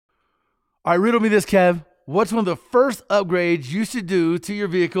All right, riddle me this, Kev. What's one of the first upgrades you should do to your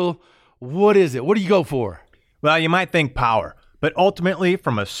vehicle? What is it? What do you go for? Well, you might think power, but ultimately,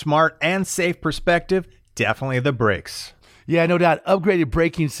 from a smart and safe perspective, definitely the brakes. Yeah, no doubt. Upgraded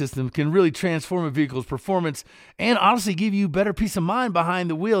braking system can really transform a vehicle's performance and honestly give you better peace of mind behind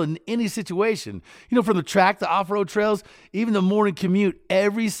the wheel in any situation. You know, from the track to off-road trails, even the morning commute,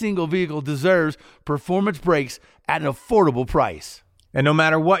 every single vehicle deserves performance brakes at an affordable price. And no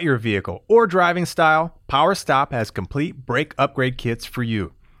matter what your vehicle or driving style, PowerStop has complete brake upgrade kits for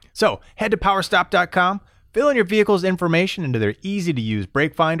you. So head to PowerStop.com, fill in your vehicle's information into their easy-to-use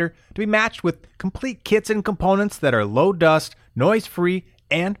brake finder to be matched with complete kits and components that are low dust, noise-free,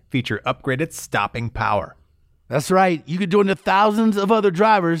 and feature upgraded stopping power. That's right. You could join the thousands of other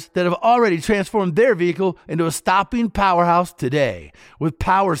drivers that have already transformed their vehicle into a stopping powerhouse today with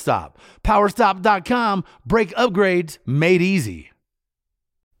PowerStop. PowerStop.com, brake upgrades made easy.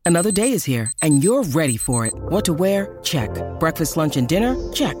 Another day is here, and you're ready for it. What to wear? Check. Breakfast, lunch, and dinner?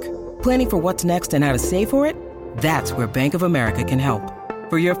 Check. Planning for what's next and how to save for it? That's where Bank of America can help.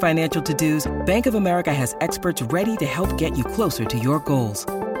 For your financial to-dos, Bank of America has experts ready to help get you closer to your goals.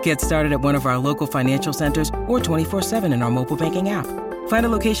 Get started at one of our local financial centers or 24/7 in our mobile banking app. Find a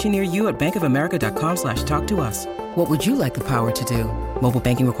location near you at bankofamerica.com/talktous. What would you like the power to do? Mobile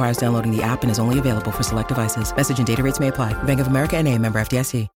banking requires downloading the app and is only available for select devices. Message and data rates may apply. Bank of America N.A., member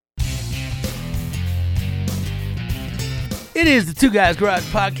FDIC. It is the Two Guys Garage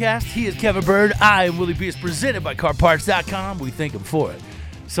Podcast. He is Kevin Bird. I am Willie Pierce, presented by CarParts.com. We thank him for it.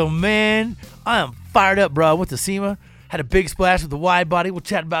 So, man, I am fired up, bro. I went to SEMA, had a big splash with the wide body. We'll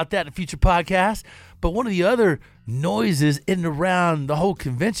chat about that in a future podcast. But one of the other noises in and around the whole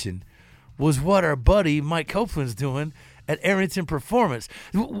convention was what our buddy Mike Copeland's doing at Arrington Performance.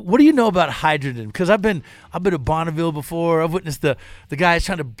 What do you know about hydrogen? Because I've been to Bonneville before. I've witnessed the guys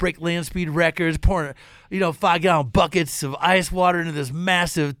trying to break land speed records, pouring 5-gallon buckets of ice water into this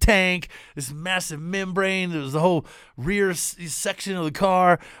massive tank, this massive membrane. There was the whole rear section of the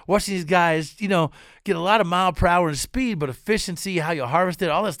car. Watching these guys, get a lot of mile per hour in speed, but efficiency, how you harvest it,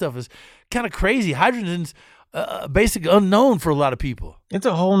 all that stuff is kind of crazy. Hydrogen's basic unknown for a lot of people. It's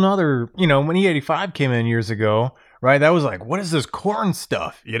a whole nother, when E85 came in years ago, right? That was like, what is this corn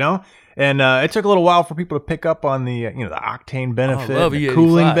stuff, And it took a little while for people to pick up on the, the octane benefit, the E85.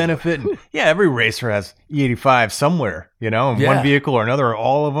 cooling benefit. And, every racer has E85 somewhere, in one vehicle or another, or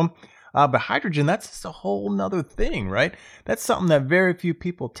all of them. But hydrogen, that's just a whole nother thing, right? That's something that very few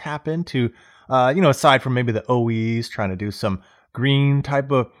people tap into, aside from maybe the OEs trying to do some green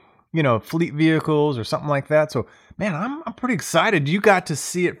type of, fleet vehicles or something like that. So, man, I'm pretty excited. You got to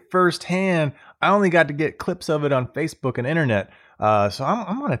see it firsthand. I only got to get clips of it on Facebook and internet. So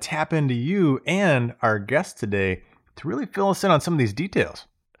I'm going to tap into you and our guest today to really fill us in on some of these details.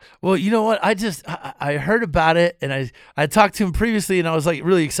 Well, you know what? I heard about it, and I talked to him previously, and I was like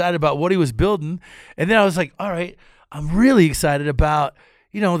really excited about what he was building. And then I was like, all right, I'm really excited about,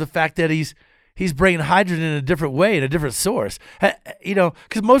 the fact that he's bringing hydrogen in a different way, in a different source.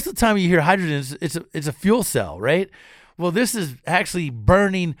 Because most of the time you hear hydrogen, it's a fuel cell, right? Well, this is actually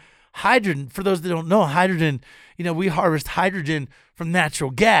burning hydrogen. For those that don't know, hydrogen, we harvest hydrogen from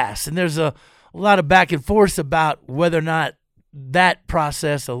natural gas. And there's a lot of back and forth about whether or not that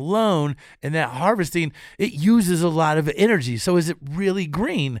process alone and that harvesting, it uses a lot of energy. So is it really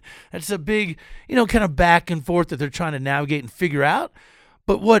green? That's a big, kind of back and forth that they're trying to navigate and figure out.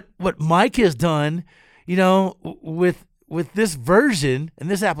 But what Mike has done, with this version and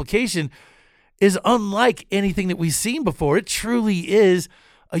this application is unlike anything that we've seen before. It truly is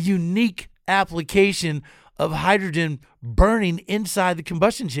a unique application of hydrogen burning inside the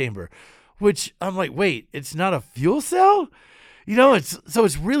combustion chamber, which I'm like, wait, it's not a fuel cell?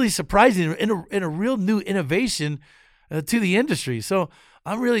 It's really surprising in a real new innovation to the industry. So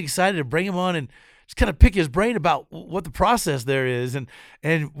I'm really excited to bring him on and just kind of pick his brain about what the process there is and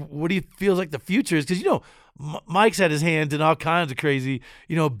what he feels like the future is. Because, Mike's had his hands in all kinds of crazy,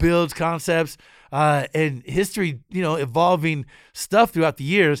 builds, concepts, and history, evolving stuff throughout the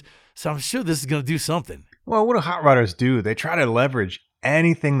years. So I'm sure this is going to do something. Well, what do hot rodders do? They try to leverage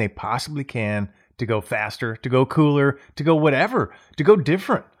anything they possibly can to go faster, to go cooler, to go whatever, to go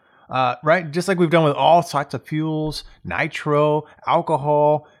different. Right? Just like we've done with all sorts of fuels, nitro,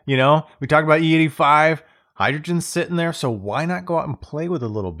 alcohol, we talked about E85, hydrogen's sitting there. So why not go out and play with it a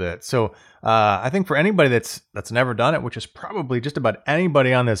little bit? So I think for anybody that's never done it, which is probably just about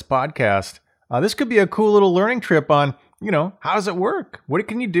anybody on this podcast, this could be a cool little learning trip on, how does it work? What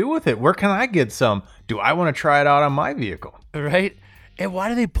can you do with it? Where can I get some? Do I want to try it out on my vehicle? Right? And why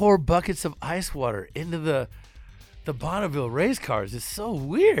do they pour buckets of ice water into the Bonneville race cars is so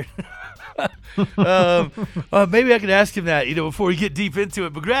weird. Maybe I could ask him that, before we get deep into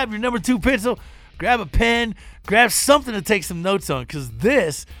it. But grab your number 2 pencil, grab a pen, grab something to take some notes on, because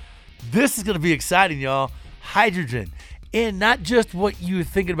this is going to be exciting, y'all. Hydrogen. And not just what you're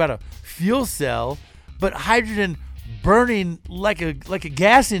thinking about a fuel cell, but hydrogen burning like a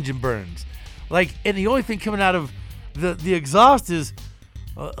gas engine burns. And the only thing coming out of the exhaust is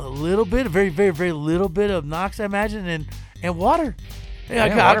a little bit, a very, very, very little bit of NOx, I imagine, and water.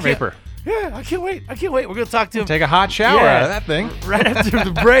 Water vapor. Yeah, I can't wait. We're going to talk to him. Take a hot shower out of that thing. Right after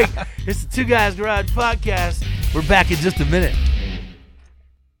the break. It's the Two Guys Garage Podcast. We're back in just a minute.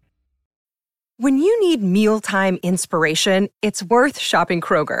 When you need mealtime inspiration, it's worth shopping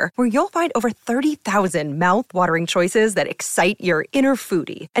Kroger, where you'll find over 30,000 mouth-watering choices that excite your inner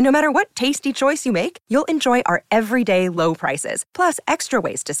foodie. And no matter what tasty choice you make, you'll enjoy our everyday low prices, plus extra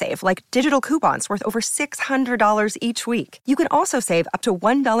ways to save, like digital coupons worth over $600 each week. You can also save up to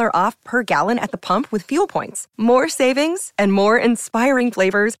 $1 off per gallon at the pump with fuel points. More savings and more inspiring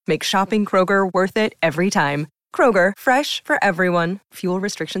flavors make shopping Kroger worth it every time. Kroger, fresh for everyone. Fuel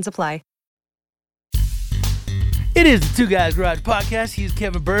restrictions apply. It is the Two Guys Garage Podcast. He's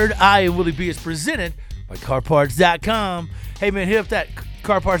Kevin Bird. I am Willie B. It's presented by CarParts.com. Hey, man, hit up that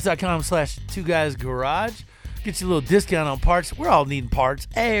CarParts.com/2guysgarage. Get you a little discount on parts. We're all needing parts.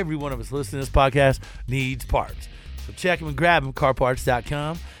 Every one of us listening to this podcast needs parts. So check them and grab them,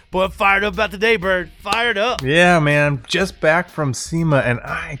 CarParts.com. Boy, I'm fired up about the day, Bird. Fired up. Yeah, man. Just back from SEMA, and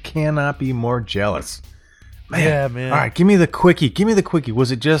I cannot be more jealous. Man. Yeah, man. All right, give me the quickie.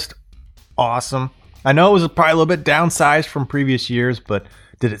 Was it just awesome? I know it was probably a little bit downsized from previous years, but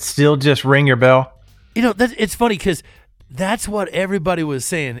did it still just ring your bell? It's funny because that's what everybody was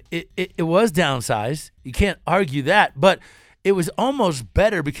saying. It was downsized. You can't argue that, but it was almost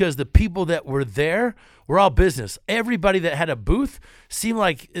better because the people that were there were all business. Everybody that had a booth seemed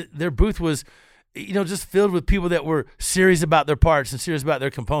like their booth was, just filled with people that were serious about their parts and serious about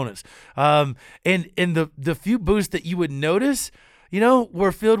their components. And the few booths that you would notice,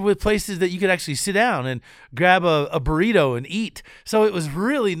 were filled with places that you could actually sit down and grab a burrito and eat. So it was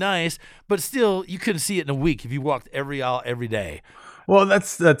really nice, but still, you couldn't see it in a week if you walked every aisle every day. Well,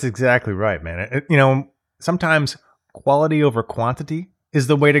 that's exactly right, man. Sometimes quality over quantity is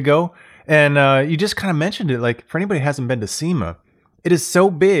the way to go. And you just kind of mentioned it. Like, for anybody who hasn't been to SEMA, it is so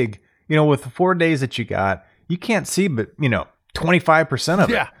big, with the 4 days that you got, you can't see but, 25% of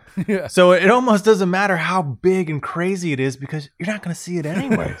it. Yeah. Yeah. So it almost doesn't matter how big and crazy it is because you're not going to see it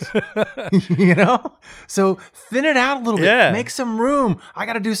anyways. So thin it out a little bit. Make some room. I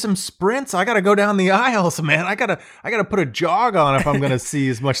got to do some sprints. I got to go down the aisles, man. I got to put a jog on if I'm going to see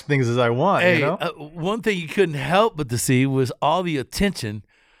as much things as I want. Hey, one thing you couldn't help but to see was all the attention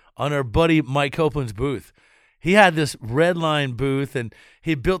on our buddy Mike Copeland's booth. He had this Redline booth, and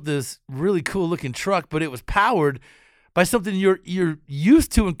he built this really cool looking truck, but it was powered by something you're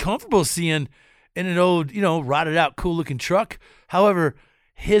used to and comfortable seeing in an old, rotted out, cool looking truck. However,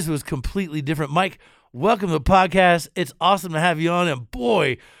 his was completely different. Mike, welcome to the podcast. It's awesome to have you on. And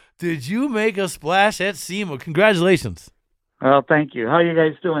boy, did you make a splash at SEMA. Congratulations. Well, thank you. How are you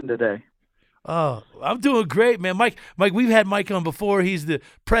guys doing today? Oh, I'm doing great, man. Mike, we've had Mike on before. He's the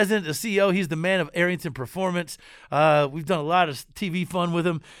president, the CEO. He's the man of Arrington Performance. We've done a lot of TV fun with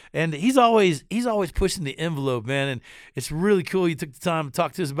him, and he's always pushing the envelope, man. And it's really cool you took the time to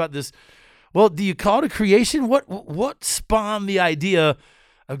talk to us about this. Well, do you call it a creation? What spawned the idea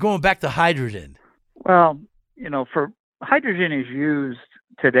of going back to hydrogen? Well, for hydrogen is used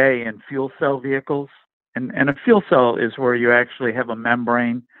today in fuel cell vehicles, and a fuel cell is where you actually have a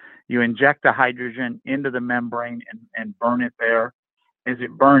membrane. You inject the hydrogen into the membrane and burn it there. As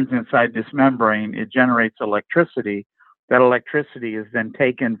it burns inside this membrane, it generates electricity. That electricity is then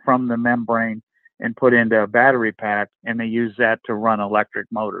taken from the membrane and put into a battery pack, and they use that to run electric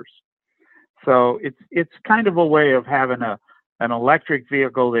motors. So it's kind of a way of having an electric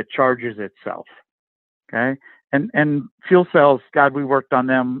vehicle that charges itself. Okay. And fuel cells, God, we worked on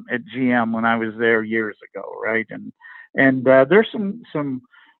them at GM when I was there years ago, right? And there's some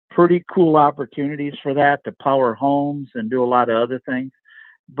pretty cool opportunities for that to power homes and do a lot of other things.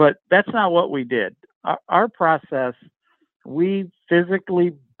 But that's not what we did. Our process, we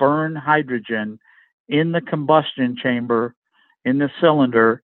physically burn hydrogen in the combustion chamber, in the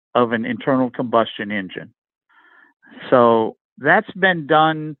cylinder of an internal combustion engine. So that's been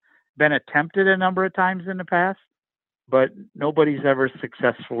attempted a number of times in the past, but nobody's ever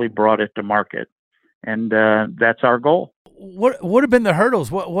successfully brought it to market. And that's our goal. What have been the hurdles?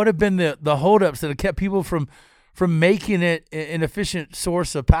 What have been the holdups that have kept people from making it an efficient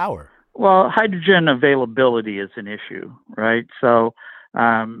source of power? Well, hydrogen availability is an issue, right? So,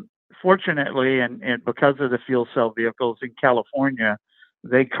 fortunately, and because of the fuel cell vehicles in California,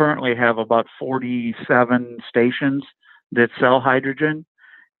 they currently have about 47 stations that sell hydrogen,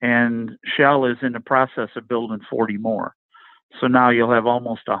 and Shell is in the process of building 40 more. So now you'll have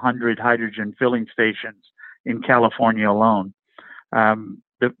almost 100 hydrogen filling stations in California alone.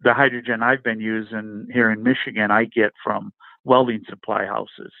 The hydrogen I've been using here in Michigan, I get from welding supply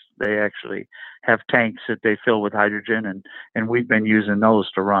houses. They actually have tanks that they fill with hydrogen, and we've been using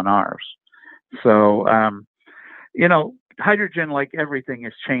those to run ours. So, hydrogen, like everything,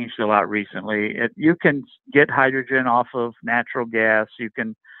 has changed a lot recently. You can get hydrogen off of natural gas. You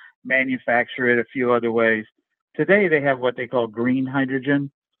can manufacture it a few other ways. Today, they have what they call green hydrogen,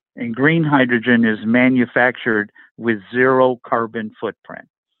 and green hydrogen is manufactured with zero carbon footprint.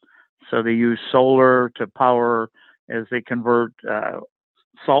 So they use solar to power as they convert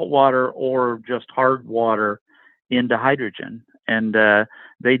salt water or just hard water into hydrogen. And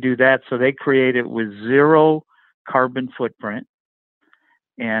they do that. So they create it with zero carbon footprint.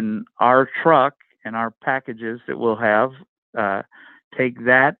 And our truck and our packages that we'll have take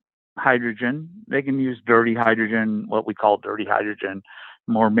that hydrogen. They can use dirty hydrogen, what we call dirty hydrogen,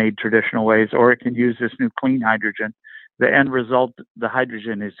 more made traditional ways, or it can use this new clean hydrogen. The end result, the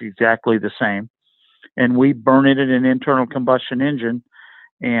hydrogen is exactly the same. And we burn it in an internal combustion engine,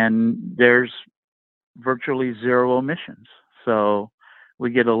 and there's virtually zero emissions. So we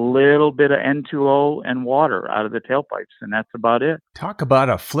get a little bit of N2O and water out of the tailpipes, and that's about it. Talk about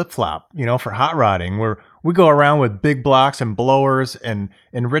a flip-flop, for hot rodding, where we go around with big blocks and blowers and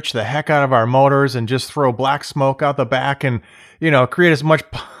enrich the heck out of our motors and just throw black smoke out the back and, create as much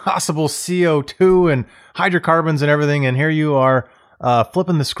possible CO2 and hydrocarbons and everything. And here you are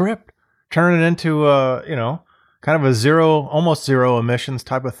flipping the script, turning it into, kind of a zero, almost zero emissions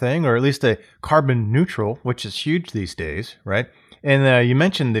type of thing, or at least a carbon neutral, which is huge these days, right? And you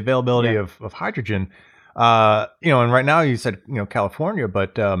mentioned the availability of hydrogen, and right now you said, California,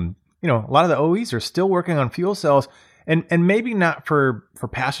 but, a lot of the OEs are still working on fuel cells, and maybe not for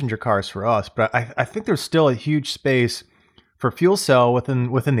passenger cars for us, but I think there's still a huge space for fuel cell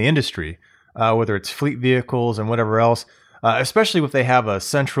within the industry, whether it's fleet vehicles and whatever else, especially if they have a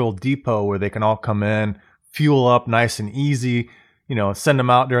central depot where they can all come in, fuel up nice and easy, send them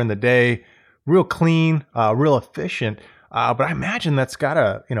out during the day, real clean, real efficient. But I imagine that's got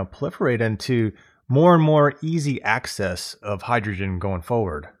to, proliferate into more and more easy access of hydrogen going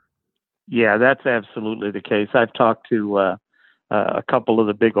forward. Yeah, that's absolutely the case. I've talked to a couple of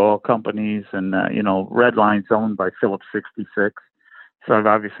the big oil companies, and Redline's owned by Phillips 66. So I've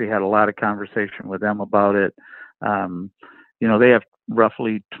obviously had a lot of conversation with them about it. They have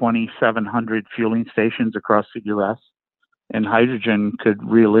roughly 2,700 fueling stations across the U.S., and hydrogen could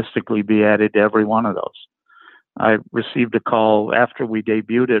realistically be added to every one of those. I received a call after we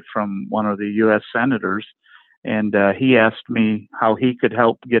debuted it from one of the U.S. senators, and he asked me how he could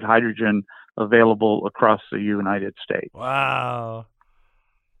help get hydrogen available across the United States. Wow.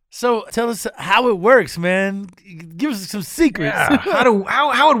 So tell us how it works, man. Give us some secrets. Yeah.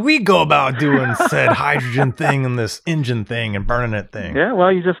 How would we go about doing said hydrogen thing and this engine thing and burning it thing? Yeah,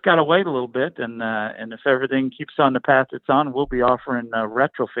 well, you just got to wait a little bit, and if everything keeps on the path it's on, we'll be offering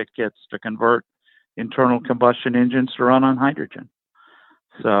retrofit kits to convert internal combustion engines to run on hydrogen.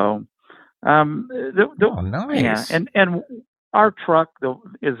 So, nice. Yeah, and our truck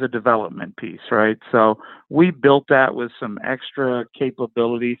is a development piece, right? So we built that with some extra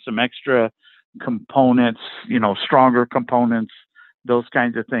capability, some extra components, stronger components, those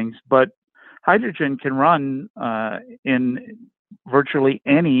kinds of things. But hydrogen can run in virtually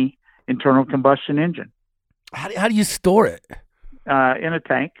any internal combustion engine. How do you store it? In a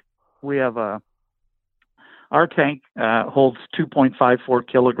tank. We have our tank holds 2.54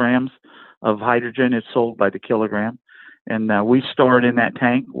 kilograms of hydrogen. It's sold by the kilogram. And we store it in that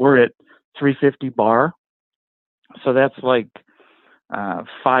tank. We're at 350 bar. So that's like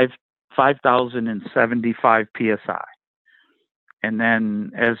 5,075 PSI. And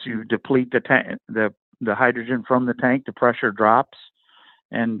then as you deplete the hydrogen from the tank, the pressure drops.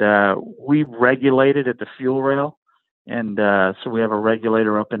 And we regulate it at the fuel rail. And so we have a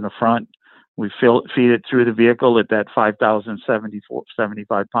regulator up in the front. We feed it through the vehicle at that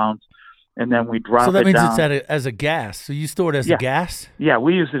 5,075 pounds. And then we drop it down. So that means it's as a gas. So you store it as a gas? Yeah,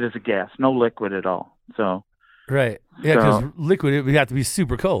 we use it as a gas, no liquid at all. So right. Yeah, because liquid, it would have to be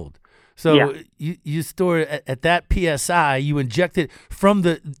super cold. So you store it at that PSI. You inject it from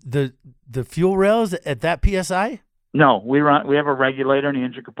the fuel rails at that PSI? No, we have a regulator in the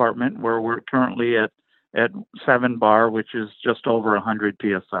engine compartment where we're currently at 7 bar, which is just over 100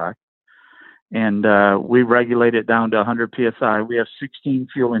 PSI. and we regulate it down to 100 psi. We have 16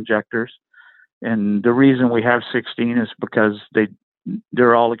 fuel injectors, and the reason we have 16 is because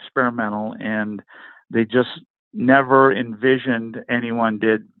they're all experimental, and they just never envisioned, anyone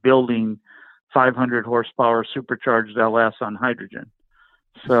did, building 500 horsepower supercharged LS on hydrogen.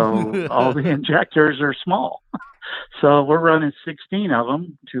 So all the injectors are small. So we're running 16 of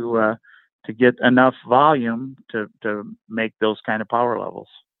them to get enough volume to make those kind of power levels.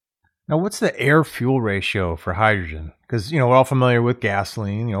 Now, what's the air-fuel ratio for hydrogen? Because, we're all familiar with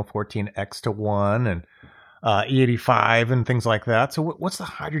gasoline, 14x to 1 and E85 and things like that. So what's the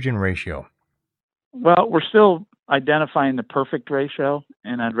hydrogen ratio? Well, we're still identifying the perfect ratio,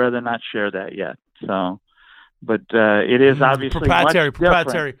 and I'd rather not share that yet. So, but it is obviously proprietary.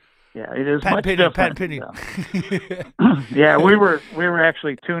 Different. Yeah, it is much different. Patent Yeah, we were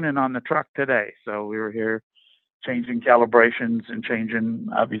actually tuning on the truck today, so we were here changing calibrations and changing,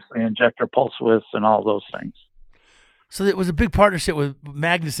 obviously, injector pulse widths and all those things. So it was a big partnership with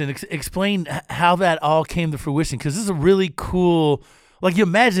Magnuson. Explain how that all came to fruition, because this is a really cool. Like, you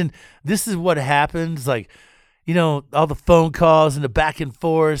imagine this is what happens, like, all the phone calls and the back and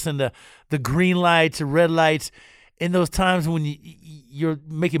forth and the green lights and red lights in those times when you're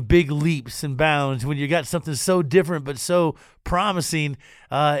making big leaps and bounds, when you got something so different but so promising.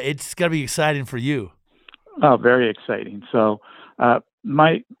 It's got to be exciting for you. Oh, very exciting. So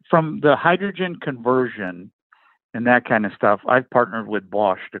from the hydrogen conversion and that kind of stuff, I've partnered with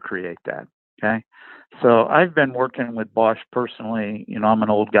Bosch to create that. Okay. So I've been working with Bosch personally. I'm an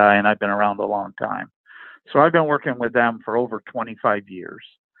old guy and I've been around a long time. So I've been working with them for over 25 years.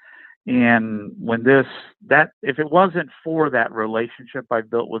 And if it wasn't for that relationship I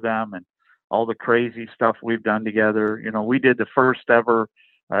built with them and all the crazy stuff we've done together, we did the first ever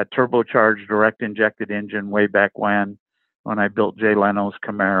turbocharged direct injected engine way back when I built Jay Leno's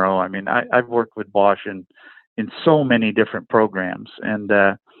Camaro. I mean, I've worked with Bosch in so many different programs. And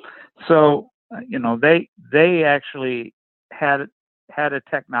so they actually had a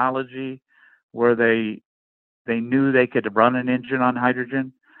technology where they knew they could run an engine on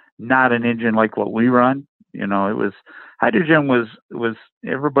hydrogen, not an engine like what we run. It was hydrogen was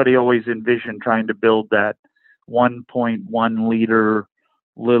everybody always envisioned trying to build that 1.1 liter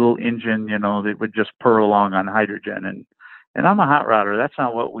little engine, that would just purr along on hydrogen. And I'm a hot rodder. That's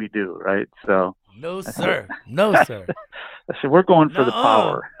not what we do, right? So no, sir. No, sir. I said, we're going for the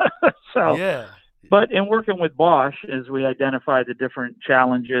power. So yeah. But in working with Bosch, as we identify the different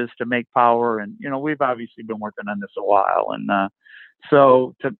challenges to make power, and we've obviously been working on this a while, and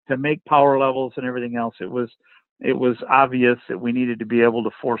so to make power levels and everything else, it was obvious that we needed to be able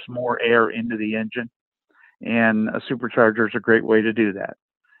to force more air into the engine, and a supercharger is a great way to do that.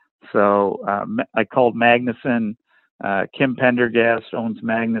 So I called Magnuson. Kim Pendergast owns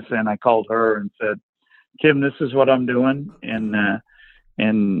Magnuson. I called her and said, Kim, this is what I'm doing,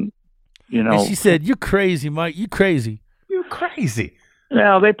 and she said, "You're crazy, Mike. You crazy. You crazy."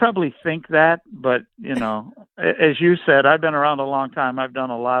 Well, they probably think that, but as you said, I've been around a long time. I've done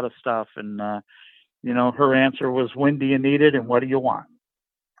a lot of stuff, and her answer was, "When do you need it, and what do you want?"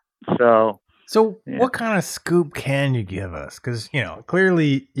 So yeah. What kind of scoop can you give us? Because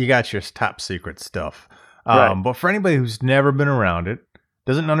clearly you got your top secret stuff, right. But for anybody who's never been around it,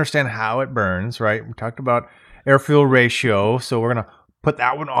 doesn't understand how it burns, right? We talked about air-fuel ratio, so we're gonna put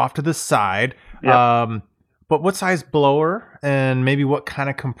that one off to the side. Yep. But what size blower and maybe what kind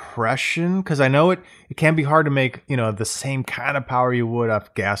of compression? Because I know it can be hard to make, the same kind of power you would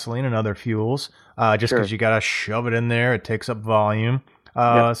off gasoline and other fuels, just because you got to shove it in there. It takes up volume.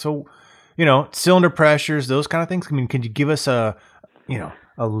 Yep. So, cylinder pressures, those kind of things. I mean, can you give us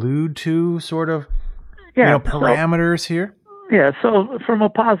allude to sort of, parameters here? Yeah. So from a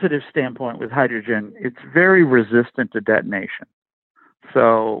positive standpoint with hydrogen, it's very resistant to detonation.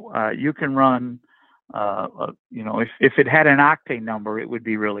 So you can run, if it had an octane number, it would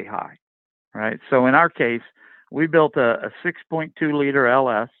be really high, right? So in our case, we built a 6.2 liter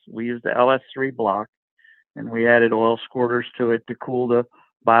LS. We used the LS3 block, and we added oil squirters to it to cool the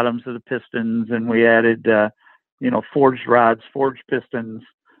bottoms of the pistons, and we added, forged rods, forged pistons.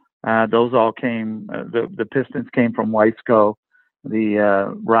 Those all came. The pistons came from Weisco.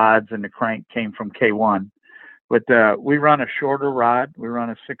 The rods and the crank came from K1. But we run a shorter rod. We run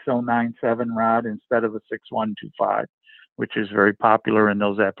a 6097 rod instead of a 6125, which is very popular in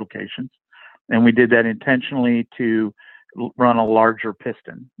those applications. And we did that intentionally to run a larger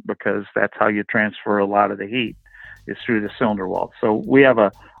piston, because that's how you transfer a lot of the heat, is through the cylinder wall. So we have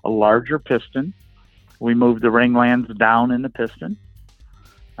a larger piston. We move the ring lands down in the piston.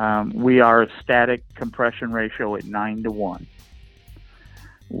 We are a static compression ratio at 9 to 1.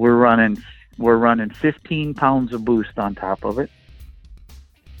 We're running we're running 15 pounds of boost on top of it,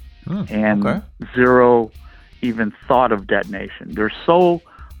 and zero even thought of detonation. There's so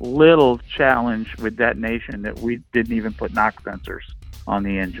little challenge with detonation that we didn't even put knock sensors on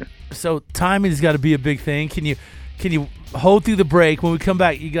the engine. So timing's got to be a big thing. Can you hold through the break? When we come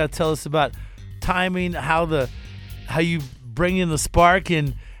back, you got to tell us about timing, how you bring in the spark,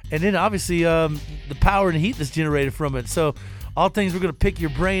 and then obviously the power and heat that's generated from it. So all things we're going to pick your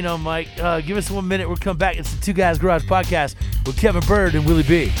brain on, Mike. Give us 1 minute. We'll come back. It's the Two Guys Garage Podcast with Kevin Bird and Willie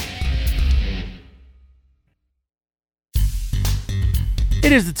B.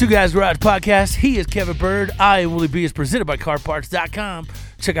 It is the Two Guys Garage Podcast. He is Kevin Bird. I am Willie B. It's presented by CarParts.com.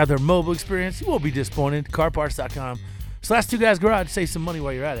 Check out their mobile experience. You won't be disappointed. CarParts.com/Two Guys Garage. Save some money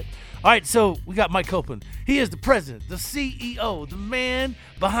while you're at it. All right, so we got Mike Copeland. He is the president, the CEO, the man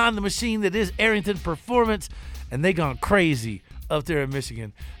behind the machine that is Arrington Performance, and they gone crazy up there in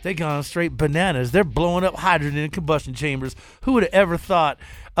Michigan. They gone straight bananas. They're blowing up hydrogen in combustion chambers. Who would have ever thought?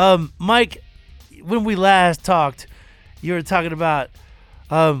 Mike, when we last talked, you were talking about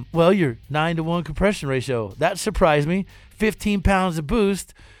your 9-to-1 compression ratio. That surprised me. 15 pounds of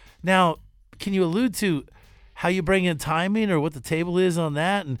boost. Now, can you allude to how you bring in timing or what the table is on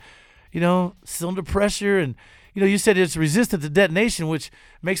that, and cylinder pressure, and you said it's resistant to detonation, which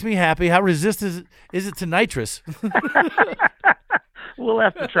makes me happy. How resistant is it to nitrous? We'll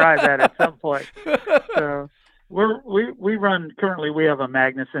have to try that at some point. So we run currently. We have a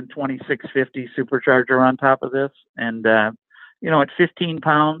Magnuson 2650 supercharger on top of this, and at 15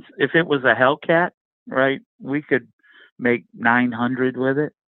 pounds, if it was a Hellcat, right, we could make 900 with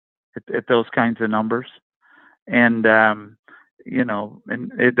it at those kinds of numbers. And,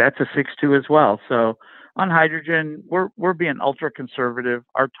 that's a 6.2 as well. So on hydrogen, we're being ultra conservative.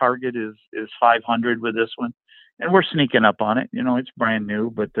 Our target is 500 with this one, and we're sneaking up on it. It's brand new,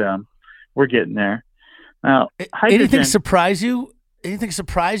 but we're getting there. Now, hydrogen, Anything surprise you?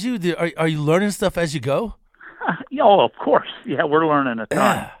 Are you learning stuff as you go? Of course. Yeah, we're learning a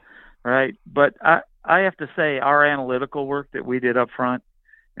ton, right? But I have to say our analytical work that we did up front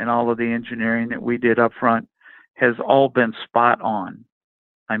and all of the engineering that we did up front has all been spot on.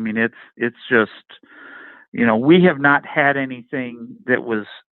 I mean, it's just, we have not had anything that was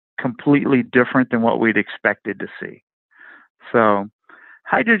completely different than what we'd expected to see. So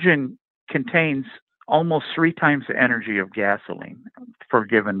hydrogen contains almost 3 times the energy of gasoline for a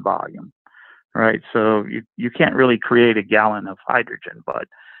given volume. Right, so you can't really create a gallon of hydrogen, but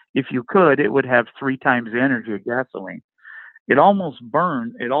if you could, it would have 3 times the energy of gasoline. It also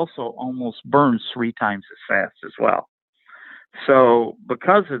almost burns 3 times as fast as well. So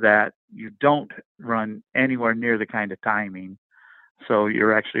because of that, you don't run anywhere near the kind of timing. So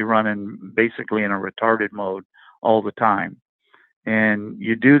you're actually running basically in a retarded mode all the time, and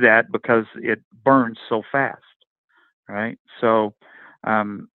you do that because it burns so fast, right? So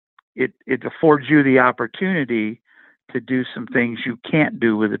it affords you the opportunity to do some things you can't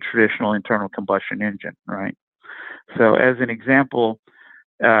do with a traditional internal combustion engine, right? So as an example,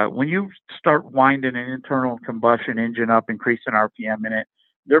 when you start winding an internal combustion engine up, increasing RPM in it,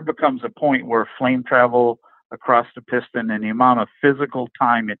 there becomes a point where flame travel across the piston and the amount of physical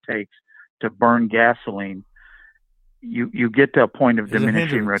time it takes to burn gasoline, you get to a point of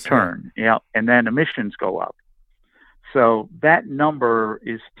diminishing return. Yeah, and then emissions go up. So that number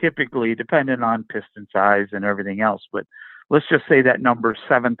is typically dependent on piston size and everything else, but let's just say that number is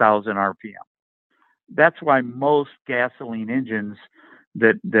 7,000 RPM. That's why most gasoline engines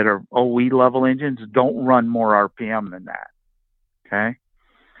that are OE level engines don't run more RPM than that. Okay.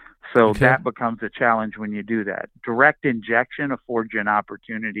 So that becomes a challenge when you do that. Direct injection affords you an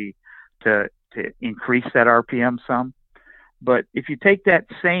opportunity to increase that RPM some. But if you take that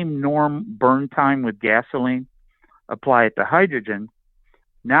same norm burn time with gasoline, apply it to hydrogen,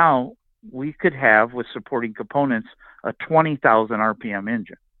 now we could have, with supporting components, a 20,000 RPM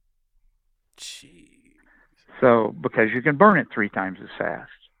engine. Jeez. So, because you can burn it 3 times as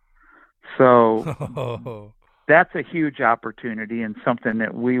fast. So that's a huge opportunity and something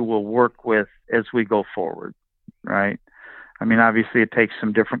that we will work with as we go forward, right? I mean, obviously it takes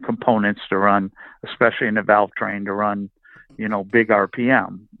some different components to run, especially in the valve train, to run, big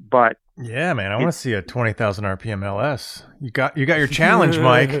RPM. But yeah, man, I want to see a 20,000 RPM LS. You got your challenge,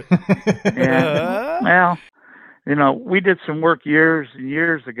 Mike. Yeah. Well, we did some work years and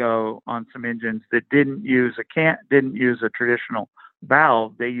years ago on some engines that didn't use a traditional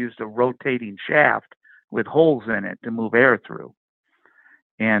valve. They used a rotating shaft with holes in it to move air through.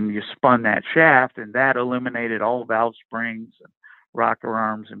 And you spun that shaft, and that eliminated all valve springs and rocker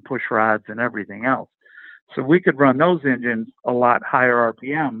arms and push rods and everything else. So we could run those engines a lot higher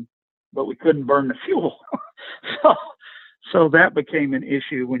RPM but we couldn't burn the fuel. so, so that became an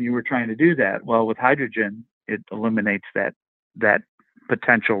issue when you were trying to do that. Well, with hydrogen, it eliminates that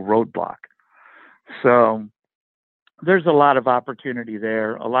potential roadblock. So there's a lot of opportunity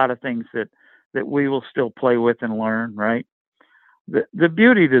there, a lot of things that we will still play with and learn, right? The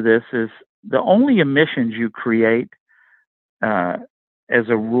beauty to this is the only emissions you create as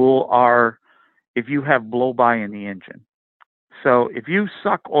a rule are if you have blow by in the engine. So if you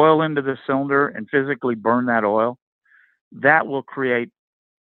suck oil into the cylinder and physically burn that oil, that will create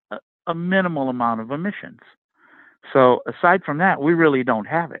a minimal amount of emissions. So aside from that, we really don't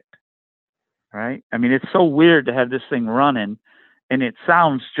have it, right? I mean, it's so weird to have this thing running, and it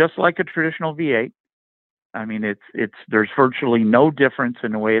sounds just like a traditional V8. I mean, there's virtually no difference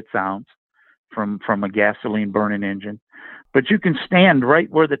in the way it sounds from a gasoline burning engine, but you can stand right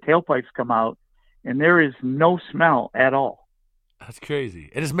where the tailpipes come out, and there is no smell at all. That's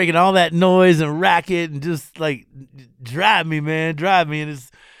crazy. And it's making all that noise and racket and just like drive me, and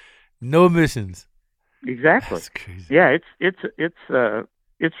it's no emissions. Exactly. That's crazy. Yeah,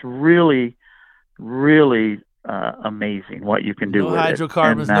 it's really, really amazing what you can do with it. No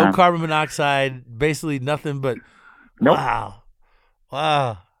hydrocarbons, no carbon monoxide, basically nothing but nope.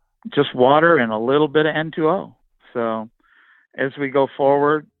 Wow. Just water and a little bit of N2O. So as we go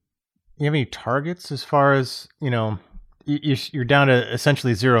forward, you have any targets as far as, you're down to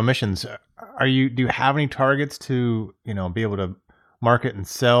essentially zero emissions. Do you have any targets to, be able to market and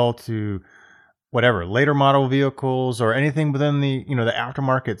sell to whatever later model vehicles or anything within the, the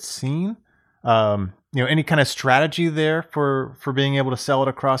aftermarket scene? Any kind of strategy there for being able to sell it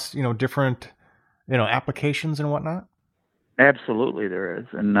across, different, applications and whatnot? Absolutely there is.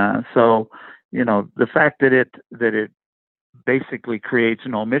 And so, the fact that it basically creates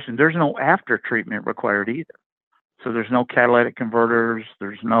no emission, there's no after treatment required either. So there's no catalytic converters,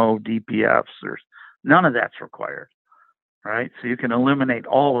 there's no DPFs, there's none of that's required, right? So you can eliminate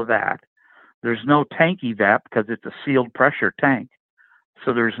all of that. There's no tank evap because it's a sealed pressure tank.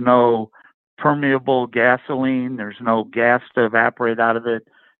 So there's no permeable gasoline, there's no gas to evaporate out of it.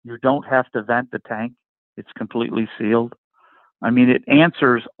 You don't have to vent the tank. It's completely sealed. I mean, it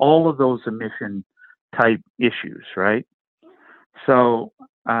answers all of those emission type issues, right? So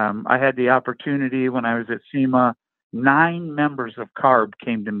I had the opportunity when I was at SEMA, 9 members of CARB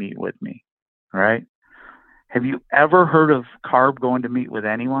came to meet with me, right? Have you ever heard of CARB going to meet with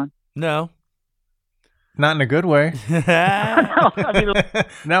anyone? No. Not in a good way. No, I mean,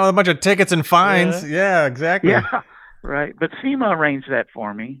 now with a bunch of tickets and fines. Yeah, exactly. Yeah, right. But SEMA arranged that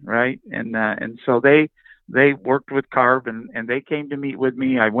for me, right? And so they worked with CARB and they came to meet with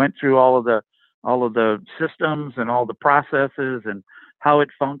me. I went through all of the systems and all the processes and how it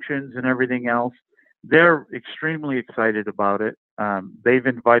functions and everything else. They're extremely excited about it. They've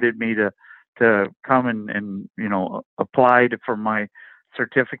invited me to come and apply for my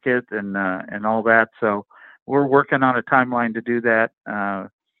certificate and all that. So we're working on a timeline to do that.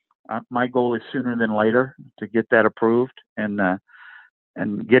 My goal is sooner than later to get that approved and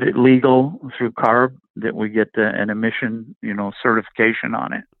get it legal through CARB, that we get an emission certification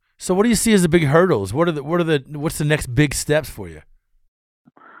on it. So what do you see as the big hurdles? What's the next big steps for you?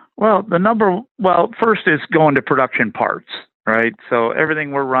 Well, first is going to production parts, right? So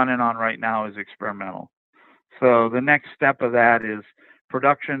everything we're running on right now is experimental. So the next step of that is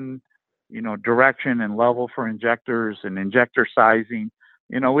production, direction and level for injectors and injector sizing.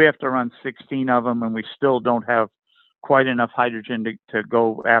 We have to run 16 of them, and we still don't have quite enough hydrogen to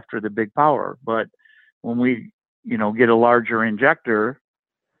go after the big power. But when we, get a larger injector,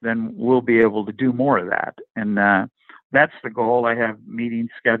 then we'll be able to do more of that. And that's the goal. I have meetings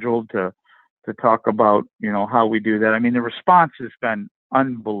scheduled to talk about, how we do that. I mean, the response has been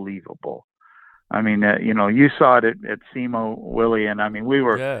unbelievable. I mean, you saw it at SEMA, Willie, and I mean,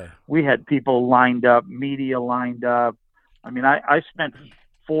 we had people lined up, media lined up. I mean, I spent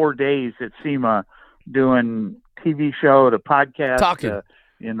 4 days at SEMA doing TV show to podcast, talking,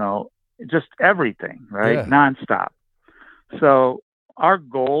 just everything, right? Yeah. Nonstop. So our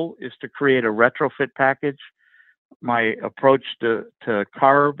goal is to create a retrofit package. My approach to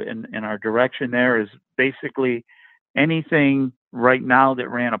CARB and our direction there is basically anything right now that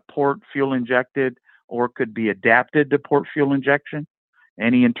ran a port fuel injected or could be adapted to port fuel injection,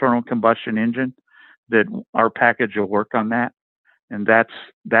 any internal combustion engine, that our package will work on that. And that's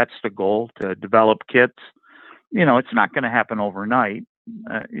the goal, to develop kits. It's not going to happen overnight,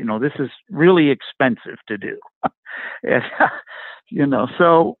 this is really expensive to do.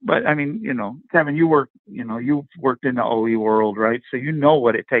 So, but I mean, Kevin, you've worked in the OE world, right? So you know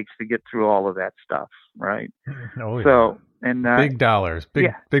what it takes to get through all of that stuff, right? Oh, yeah. So, and big dollars,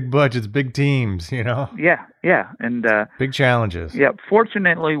 big budgets, big teams, Yeah. And big challenges. Yeah.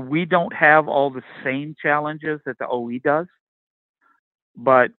 Fortunately, we don't have all the same challenges that the OE does,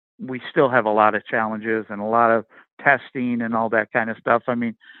 but we still have a lot of challenges and a lot of testing and all that kind of stuff. I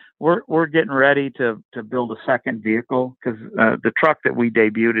mean, we're getting ready to build a second vehicle because the truck that we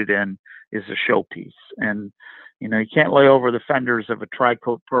debuted it in is a showpiece, and you can't lay over the fenders of a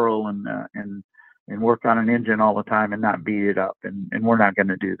Tri-Coat Pearl and work on an engine all the time and not beat it up, and we're not going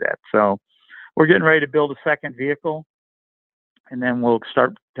to do that. So we're getting ready to build a second vehicle, and then we'll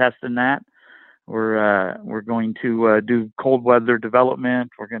start testing that. We're going to do cold weather development.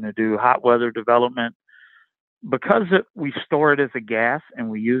 We're going to do hot weather development. Because we store it as a gas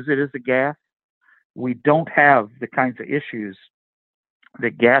and we use it as a gas, we don't have the kinds of issues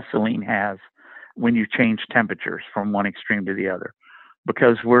that gasoline has when you change temperatures from one extreme to the other.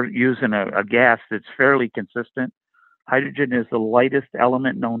 Because we're using a gas that's fairly consistent. Hydrogen is the lightest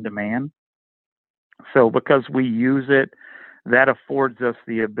element known to man. So because we use it, that affords us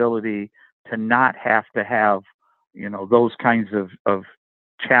the ability to not have to have, those kinds of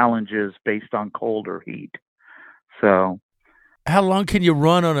challenges based on cold or heat. So, how long can you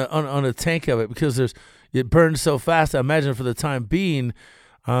run on a tank of it? Because it burns so fast. I imagine for the time being,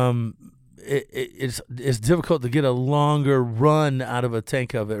 it's difficult to get a longer run out of a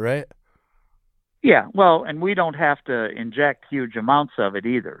tank of it, right? Yeah, well, and we don't have to inject huge amounts of it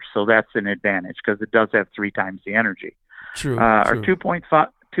either, so that's an advantage because it does have 3 times the energy. True. Our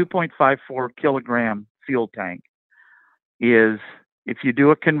 2.54 kilogram fuel tank is, if you do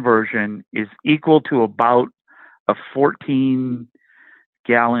a conversion, is equal to about a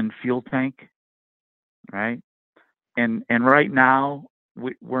 14-gallon fuel tank, right? And right now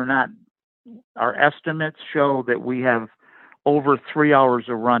we're not. Our estimates show that we have over 3 hours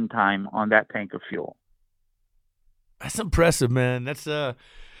of runtime on that tank of fuel. That's impressive, man. That's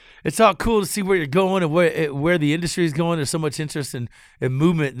it's all cool to see where you're going and where the industry is going. There's so much interest and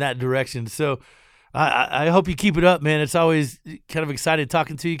movement in that direction. So I hope you keep it up, man. It's always kind of exciting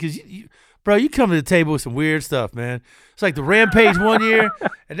talking to you because bro, you come to the table with some weird stuff, man. It's like the Rampage one year,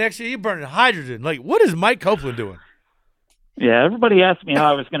 and next year you're burning hydrogen. Like, what is Mike Copeland doing? Yeah, everybody asked me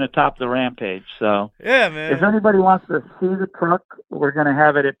how I was going to top the Rampage. So, yeah, man. If anybody wants to see the truck, we're going to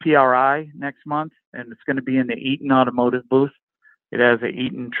have it at PRI next month, and it's going to be in the Eaton Automotive booth. It has an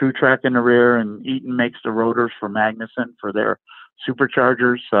Eaton TrueTrack in the rear, and Eaton makes the rotors for Magnuson for their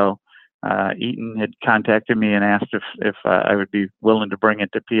superchargers. So, Eaton had contacted me and asked if I would be willing to bring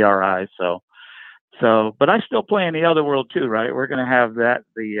it to PRI. So, but I still play in the other world too, right? We're going to have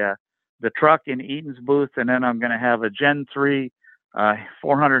the truck in Eaton's booth, and then I'm going to have a Gen 3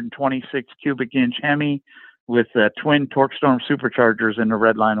 426 cubic inch Hemi with twin TorqueStorm superchargers in the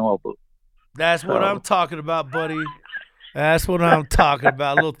Redline oil booth. That's what I'm talking about, buddy. That's what I'm talking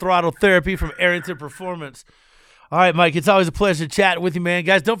about. A little throttle therapy from Arrington Performance. All right, Mike, it's always a pleasure chatting with you, man.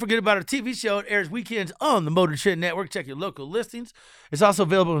 Guys, don't forget about our TV show. It airs weekends on the Motor Trend Network. Check your local listings. It's also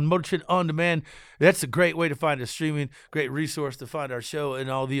available on Motor Trend On Demand. That's a great way to find us streaming, great resource to find our show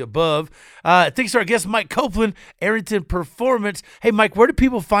and all the above. Thanks to our guest, Mike Copeland, Arrington Performance. Hey, Mike, where do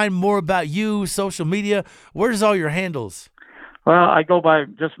people find more about you, social media? Where's all your handles? Well, I go by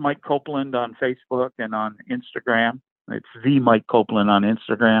just Mike Copeland on Facebook and on Instagram. It's the Mike Copeland on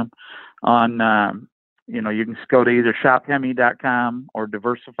Instagram. You can just go to either shophemi.com or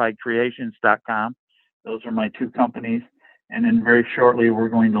diversifiedcreations.com. Those are my 2 companies. And then very shortly, we're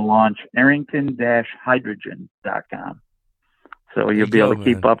going to launch Arrington-hydrogen.com. So you'll be able to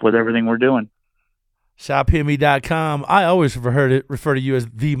keep up with everything we're doing. ShopHemi.com. I always refer to you as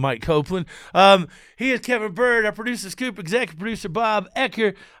the Mike Copeland. He is Kevin Bird, our producer Scoop, executive producer Bob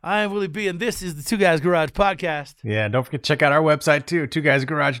Ecker. I am Willie B, and this is the Two Guys Garage podcast. Yeah, don't forget to check out our website too,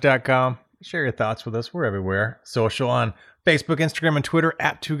 twoguysgarage.com. Share your thoughts with us. We're everywhere. Social on Facebook, Instagram, and Twitter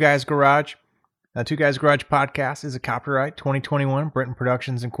at Two Guys Garage. Two Guys Garage podcast is a copyright 2021 Brenton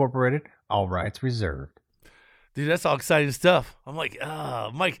Productions Incorporated. All rights reserved. Dude, that's all exciting stuff. I'm like,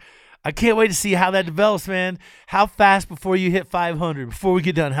 Mike, I can't wait to see how that develops, man. How fast before you hit 500? Before we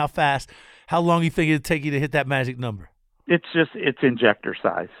get done, how long you think it'd take you to hit that magic number? It's injector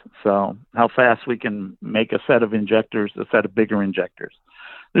size. So how fast we can make a set of bigger injectors.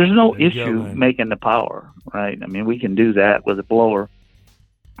 There's no issue making the power, right? I mean, we can do that with a blower.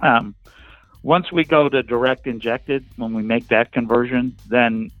 Once we go to direct injected, when we make that conversion,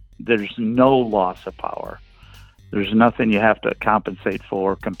 then there's no loss of power. There's nothing you have to compensate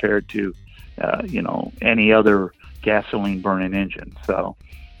for compared to, any other gasoline burning engine. So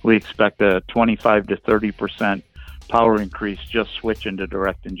we expect a 25 to 30% power increase just switching to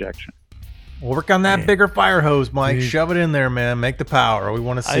direct injection. Work on that bigger fire hose, Mike. Dude. Shove it in there, man. Make the power. We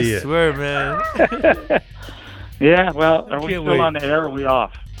want to see it. I swear, man. Yeah, well, are we still on the air or are we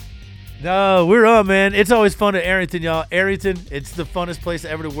off? No, we're on, man. It's always fun at Arrington, y'all. Arrington, it's the funnest place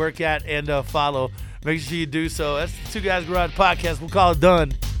ever to work at and follow. Make sure you do so. That's the Two Guys Garage Podcast. We'll call it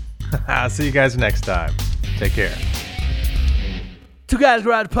done. I'll see you guys next time. Take care. Two Guys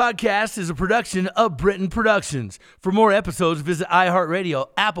Garage Podcast is a production of Britain Productions. For more episodes, visit iHeartRadio,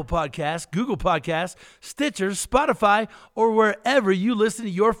 Apple Podcasts, Google Podcasts, Stitcher, Spotify, or wherever you listen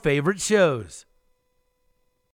to your favorite shows.